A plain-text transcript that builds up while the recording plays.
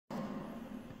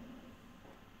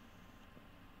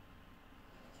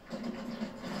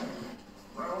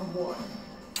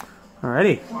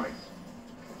Alrighty.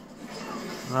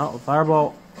 Well,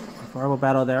 fireball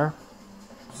battle there.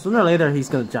 Sooner or later he's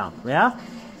gonna jump. Yeah?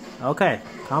 Okay.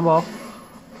 Combo.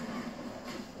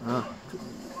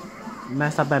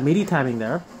 Messed up my meaty timing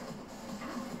there.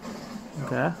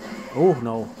 Okay. Oh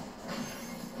no.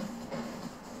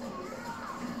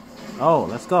 Oh,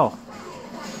 let's go.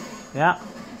 Yeah.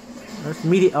 There's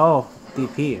meaty. Oh,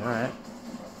 DP. Alright.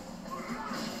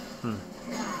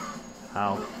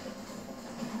 Ow.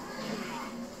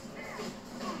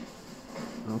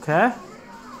 Okay.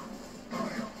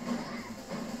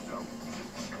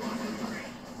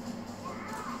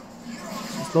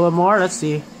 Just a little bit more. Let's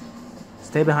see.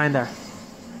 Stay behind there.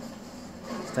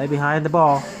 Stay behind the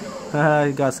ball.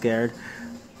 He got scared.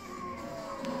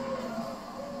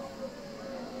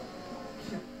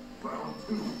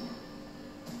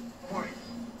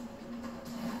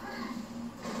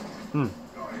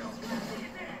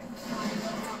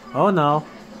 Oh no.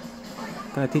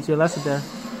 Gonna teach you a lesson there.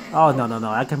 Oh no.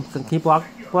 I can keep block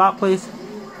please.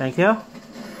 Thank you.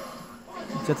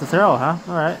 Just a throw, huh?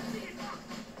 Alright.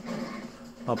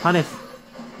 Oh, punish.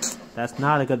 That's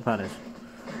not a good punish.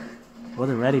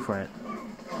 Wasn't ready for it.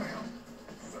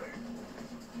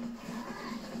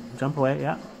 Jump away,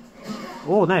 yeah.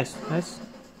 Oh, nice.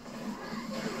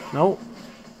 No.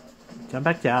 Jump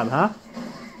back jab, huh?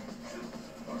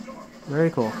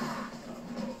 Very cool.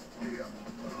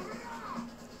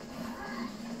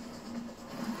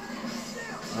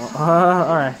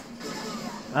 Alright.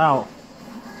 Ow.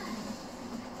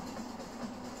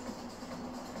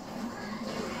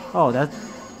 Oh, that's...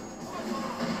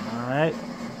 Alright.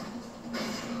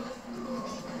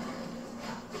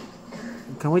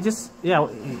 Can we just... Yeah.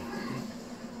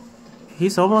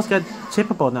 He's almost got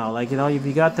chippable now. Like, you know, if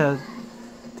you got the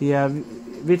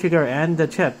V-trigger and the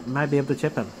chip, you might be able to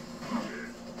chip him.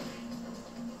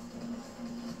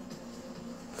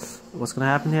 What's gonna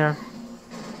happen here?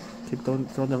 Keep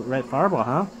throwing the right fireball,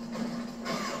 huh?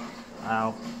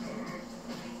 Ow.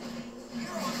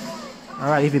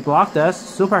 Alright, if he blocked us,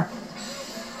 super.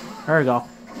 There we go.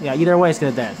 Yeah, either way, it's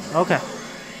gonna dead. Okay.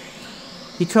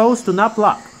 He chose to not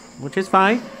block, which is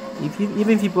fine. Even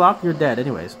if you block, you're dead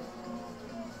anyways.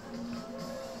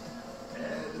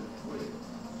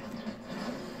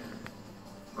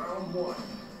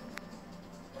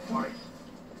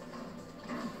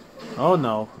 Oh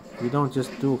no, we don't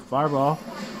just do fireball.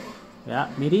 Yeah,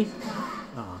 meaty.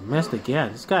 Oh, missed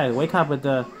again. This guy wake up with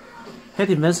the hit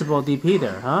invincible DP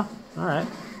there, huh? Alright.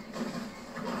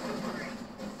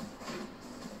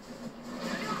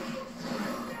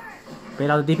 Bait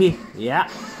out the DP. Yeah.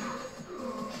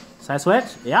 Side switch.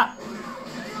 Yeah.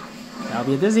 That'll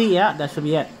be a dizzy. Yeah, that should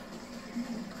be it.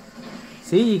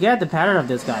 See, you get the pattern of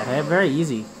this guy. Okay? Very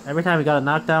easy. Every time we got a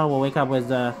knockdown, we'll wake up with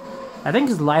the... I think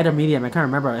it's light or medium. I can't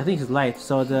remember. I think it's light.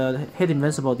 So the hit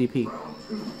invincible DP.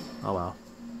 Oh well.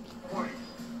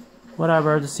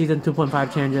 Whatever. The season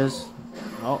 2.5 changes.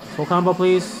 Oh, full combo,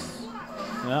 please.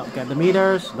 Well, get the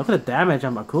meters. Look at the damage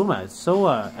on Akuma. It's so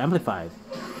amplified.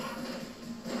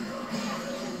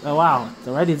 Oh wow, it's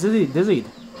already dizzied.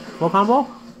 Full combo?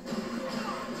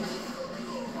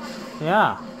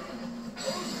 Yeah.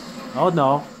 Oh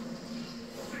no.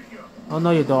 Oh no,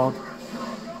 you don't.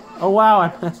 Oh wow,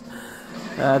 I missed.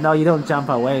 No, you don't jump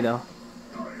away though.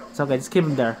 It's okay, just keep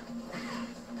him there.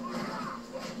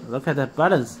 Look at the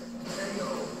buttons.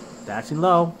 Dashing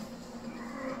low.